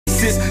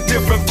places,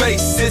 different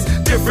faces,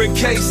 different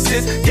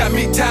cases. Got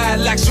me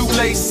tied like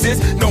shoelaces.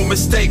 No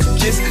mistake,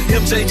 just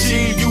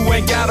MJG, you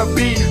ain't gotta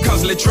be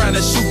constantly trying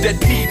to shoot that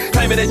P,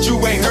 claiming that you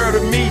ain't heard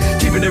of me.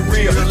 Keeping it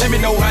real, let me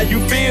know how you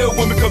feel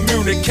when we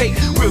communicate.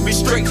 We'll be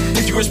straight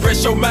if you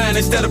express your mind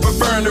instead of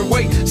preferring to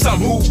wait. Some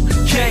who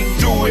can't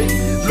do it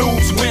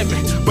lose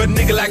women, but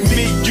nigga like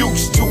me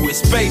used to it.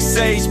 Space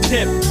age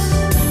pimp.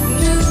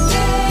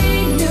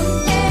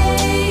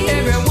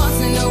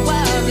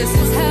 This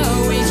is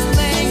how we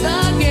play the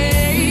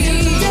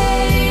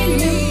game.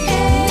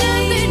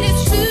 Nothing is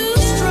too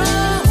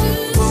strong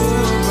or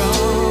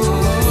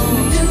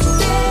wrong.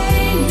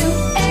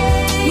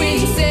 When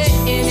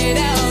setting it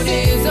out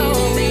is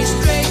only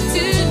straight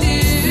to do.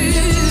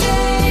 Just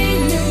me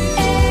and you,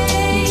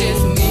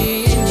 just me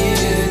and you.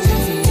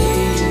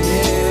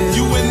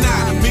 You and I,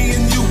 me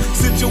and you,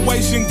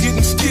 situation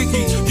getting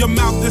sticky. Your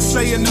mouth is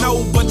saying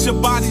no, but your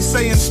body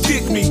saying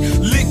stick me,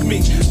 lick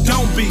me.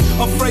 Don't be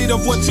afraid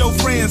of what your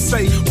friends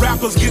say.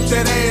 Rappers get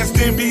that ass,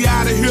 then be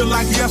out of here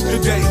like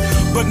yesterday.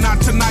 But not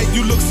tonight,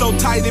 you look so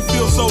tight, it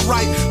feels so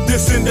right.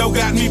 This endo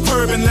got me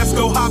purring. Let's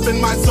go hop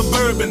in my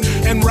Suburban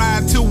and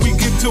ride till we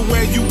get to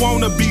where you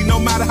wanna be, no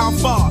matter how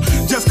far.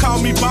 Just call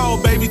me ball,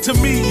 baby, to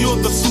me you're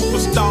the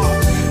superstar.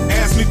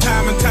 Ask me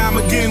time and time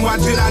again, why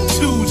did I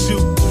choose you?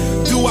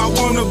 Do I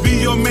wanna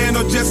be your man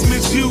or just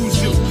misuse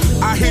you?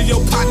 I hear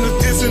your partners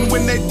dissing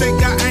when they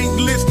think I ain't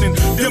listening.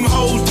 Them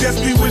hoes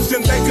just be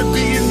wishing they could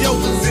be in your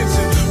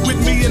position. With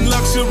me in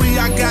luxury,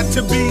 I got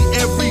to be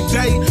every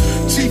day.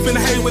 Chief and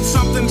hay with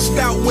something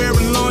stout,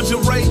 wearing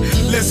lingerie.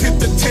 Let's hit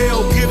the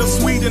tail, get a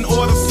sweet and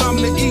order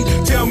something to eat.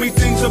 Tell me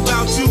things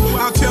about you,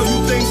 I'll tell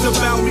you things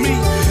about me.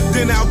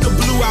 Then out the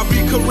blue, I'll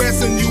be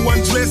caressing you,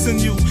 undressing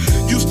you.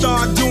 You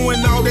start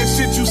doing all that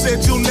shit you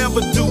said you'll never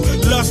do.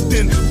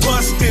 Lusting,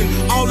 busting,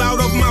 all out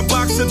of my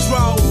boxer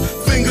drawers.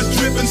 Fingers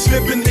dripping,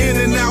 slipping in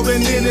and out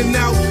and in and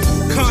out.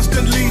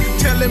 Constantly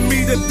telling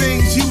me the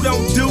things you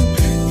don't do.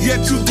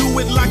 Yet you do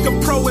it like a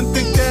pro and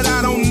think that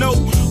I don't know.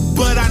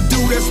 But I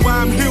do, that's why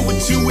I'm here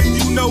with you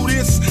and you know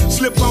this.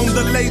 Slip on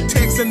the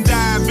latex and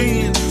dive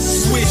in.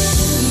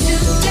 Swish.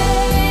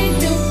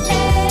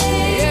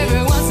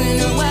 Every once in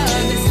a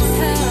while, this is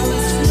how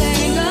it's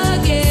playing a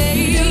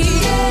game.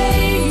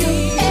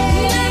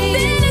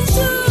 Nothing is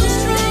too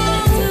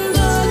strong to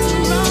go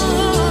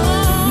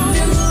wrong.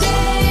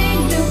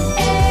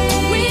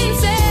 When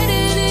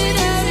setting it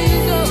out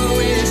is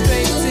always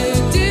straight to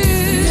do.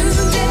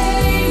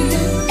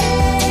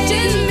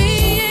 Just me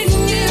and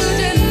you,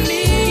 just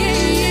me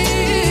and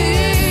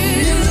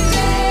you.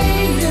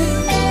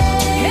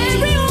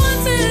 Every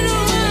once in a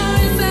while,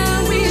 it's how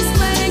we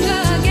playing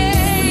a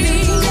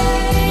game.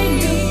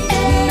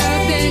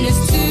 Nothing is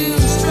too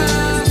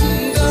strong to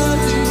go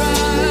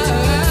wrong.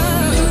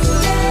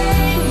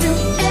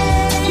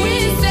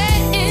 When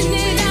setting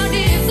it out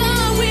is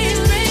always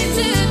straight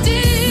to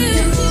do.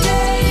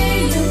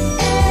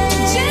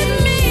 Just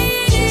me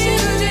and you,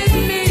 just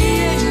me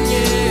and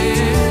you.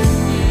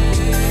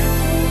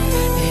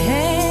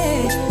 Hey,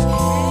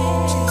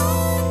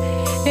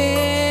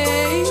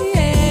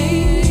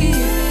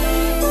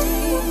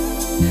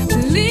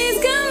 please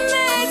come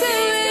back to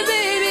me,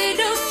 baby,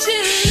 don't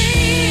you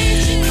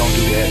leave. Don't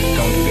do that,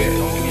 don't do that.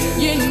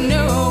 You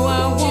know I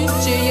want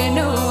you, you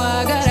know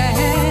I gotta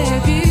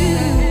have you.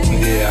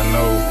 Yeah, I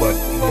know, but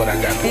I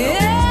got to know.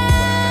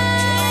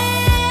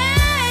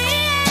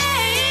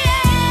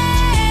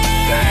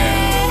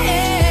 Damn,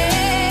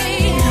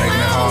 you making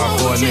it hard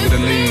for a nigga to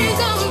leave.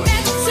 Come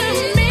back to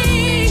me.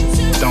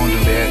 Don't do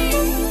that,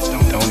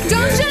 don't do Don't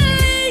that. you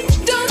leave,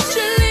 don't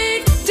you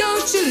leave,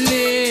 don't you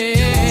leave.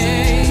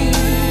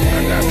 I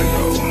got to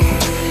go.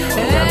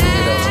 I got to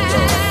get up and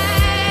go.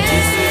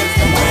 This is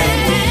the way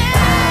we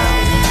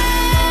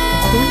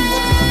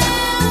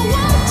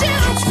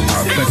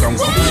I think I'm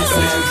gonna be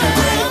stuck.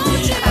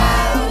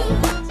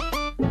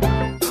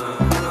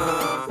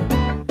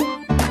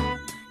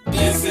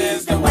 This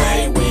is the way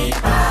we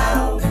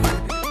bow.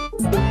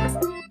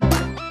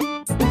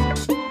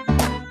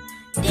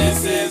 This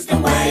is the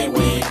way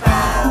we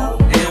bow.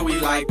 And we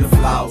like to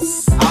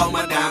floss. All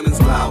my diamonds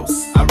gloss.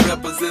 I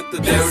represent the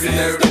dirty,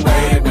 dirty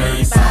way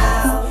we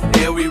bow.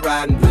 And we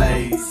riding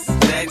blaze.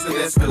 Jags and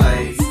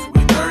Escalades.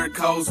 We third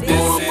coast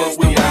born, but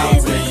we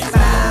always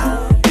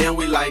bow. And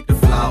we like to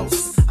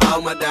floss.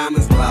 All my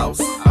diamonds gloss.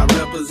 I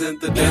represent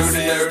the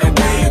dirty, dirty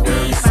way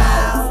we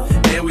bow.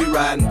 And we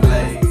riding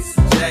blaze.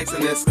 Jags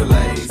and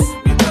Escalades.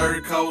 We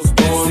third coast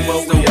born,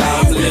 but we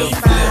always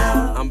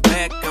bow. I'm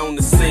back on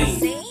the scene.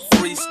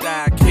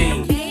 Freestyle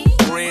king.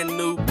 Brand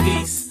new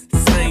piece.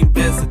 Same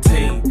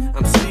Byzantine.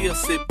 I'm still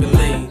sipping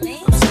lean.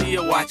 I'm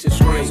still watching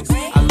screens.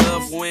 I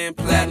love wearing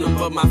platinum,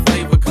 but my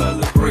favorite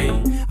color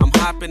green. I'm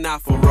hopping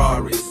out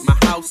Ferraris. My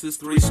house is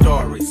 3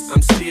 stories.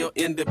 I'm still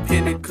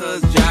independent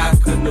cause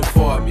Jive couldn't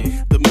afford me.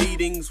 The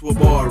meetings were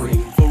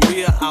boring. For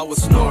real, I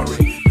was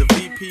snoring. The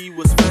VP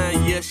was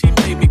fine, yeah, she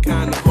made me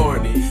kinda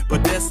horny.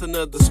 But that's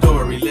another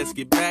story. Let's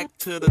get back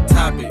to the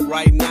topic.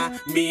 Right now,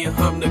 me and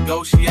him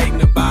negotiating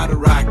to buy the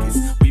Rockets.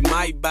 We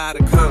might buy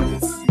the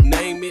comments. You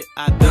name it,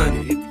 I done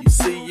it. If you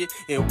see it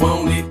and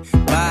want it,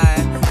 buy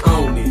it,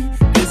 own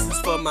it. This is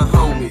for my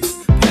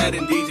homies, Pat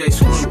and DJ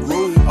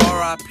Screw.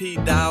 R.I.P.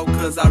 dawg,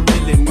 cause I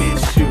really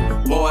miss you.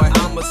 Boy,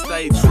 I'ma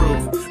stay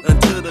true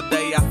until the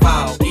day I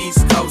fall.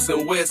 East Coast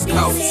and West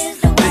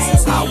Coast, this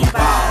is how we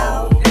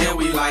ball. And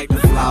we like the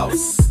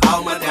floss,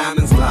 all my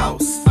diamonds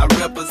gloss. I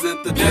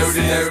represent the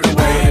dirty, dirty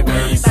way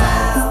we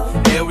ball.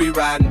 And we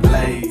riding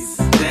blaze,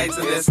 Jags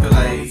and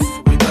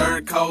Escalades. We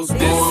third coast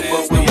doing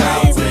what we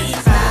always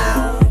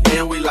do.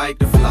 And we like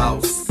the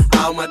floss,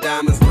 all my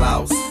diamonds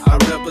gloss. I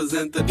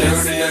represent the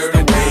dirty,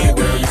 dirty way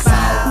we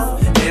ball.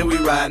 And we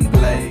riding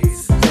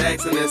blaze,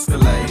 Jags and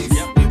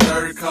Escalades. We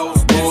third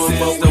coast doing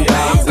what we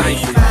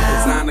always do.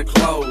 Designer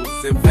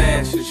clothes and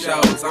fashion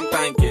shows. I'm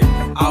thinking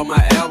all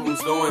my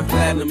albums going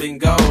platinum and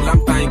gold.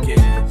 I'm thinking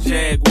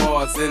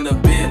Jaguars in a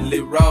Bentley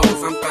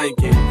Rolls. I'm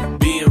thinking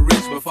being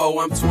rich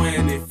before I'm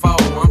 24.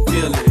 I'm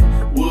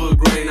feeling wood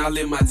grain all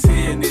in my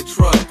tinted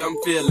truck. I'm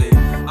feeling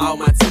all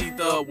my teeth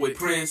up with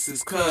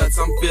Prince's cuts.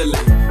 I'm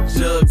feeling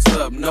jugs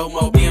up, no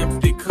more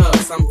empty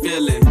cups. I'm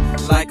feeling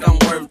like I'm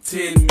worth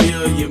 10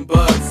 million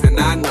bucks. And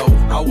I know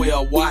I wear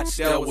a watch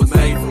that was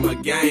made from a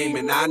game.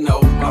 And I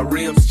know my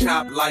rims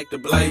chopped like the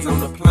blades on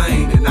the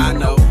plane. And I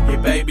know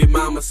your baby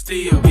mama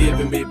still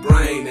giving me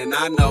brain. And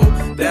I know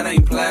that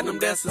ain't platinum,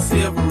 that's a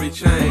silvery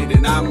chain.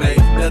 And I make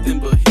nothing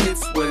but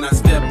hits when I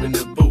step in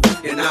the booth.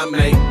 And I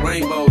make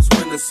rainbows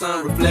when the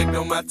sun reflect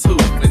on my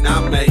tooth. And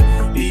I make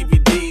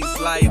DVDs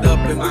light up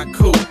in my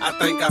coupe. I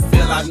think I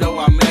feel I know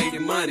I'm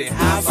making money.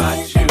 How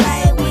about you?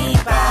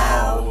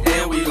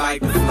 And we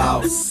like the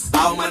floss,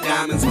 all my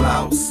diamonds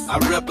gloss. I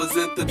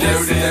represent the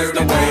dirty,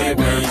 dirty way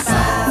we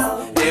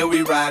ball. And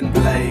we riding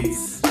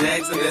blaze,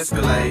 Jags and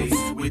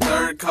Escalades. We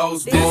third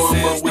coast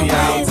doing what we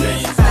always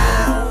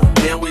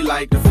do. And we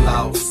like the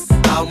floss,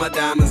 all my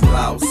diamonds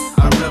gloss.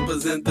 I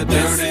represent the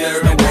dirty,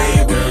 dirty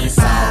way we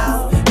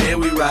ball.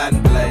 And we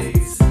riding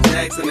blaze,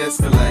 Jags and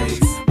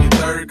Escalades. We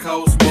third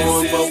coast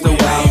doing what we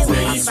always do.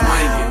 I'm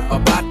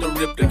swinging, about to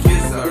rip the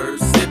kizzers,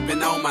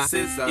 sipping on my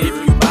scissors. If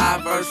you buy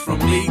a verse from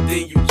me,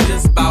 then you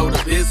just bought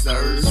a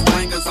bizzard.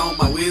 Swingers on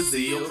my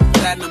Wizzy,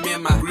 platinum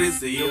in my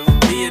Grizzy.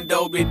 Me and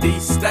Dobie D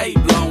stay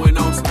blowing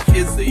on some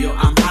Kizzy.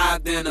 I'm higher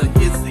than a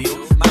hizzy,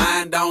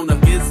 mind on a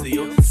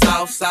mizzy.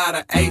 South side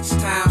of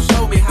H-Town,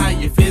 show me how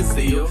you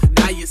fizzy.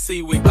 Now you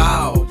see we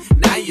ball,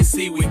 now you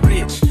see we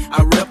rich.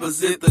 I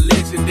represent the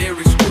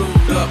legendary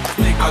screwed up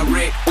click. I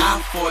wreck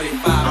I-45,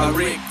 I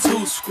wreck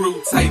 2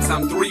 screw tapes.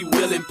 I'm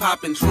 3-wheeling,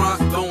 popping trunk,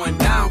 going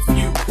down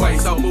few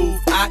quays. So move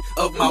out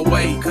of my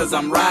way, cause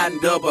I'm riding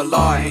double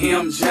R.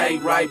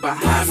 MJ right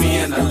behind me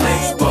in a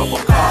Lex bubble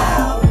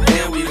car.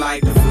 And we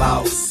like the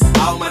floss,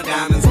 all my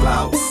diamonds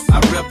gloss. I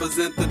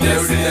represent the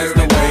dirty,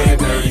 dirty way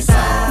we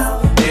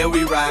ball. And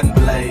we riding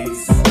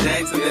blaze,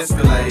 Jags and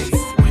Escalades.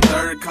 We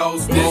third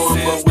coast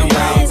doing what we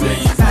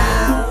always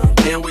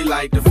do. And we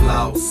like the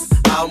floss,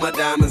 all my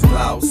diamonds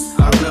gloss.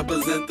 I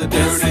represent the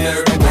dirty,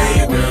 dirty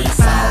way we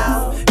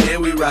ball.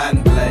 And we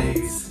riding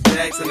blaze,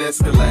 Jags and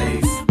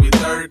Escalades. We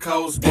third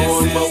coast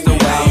doing what we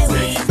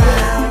always do.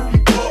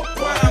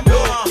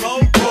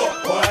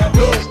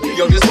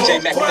 Yo, this is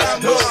J-Mac,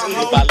 that's no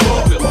single by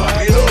little bit.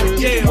 Lil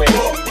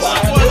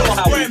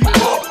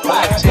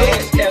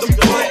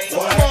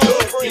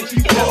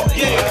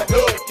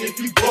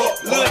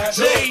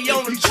J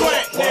on the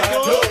track,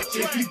 nigga.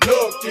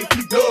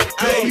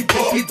 Hey,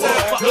 he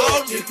died for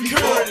all the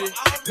security.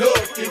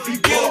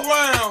 Get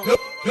around.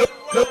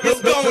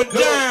 It's going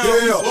down.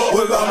 Yeah,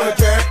 well I'm a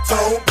cat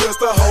tone,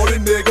 pistol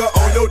holding nigga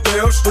on your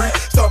damn street.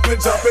 Stomping,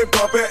 jumping,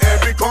 bumping,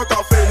 every crunk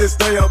off in this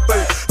damn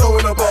thing.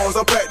 Throwing the balls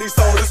up at these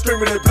soldiers,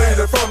 screaming and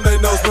bleeding from their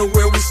nose. But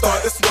when we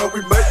start, this where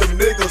we make them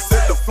niggas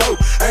hit the flow.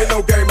 Ain't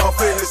no game off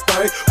in this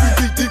thing. We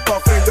be deep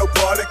off in your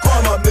party.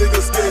 Call my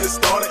niggas get it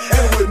started.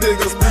 And with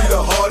niggas be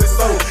the hardest.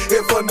 So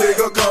if a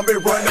nigga come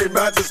and run they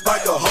mouth just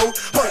like a hoe,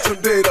 punch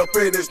him dead up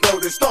in his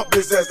nose and stomp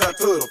his ass out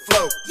to the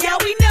floor.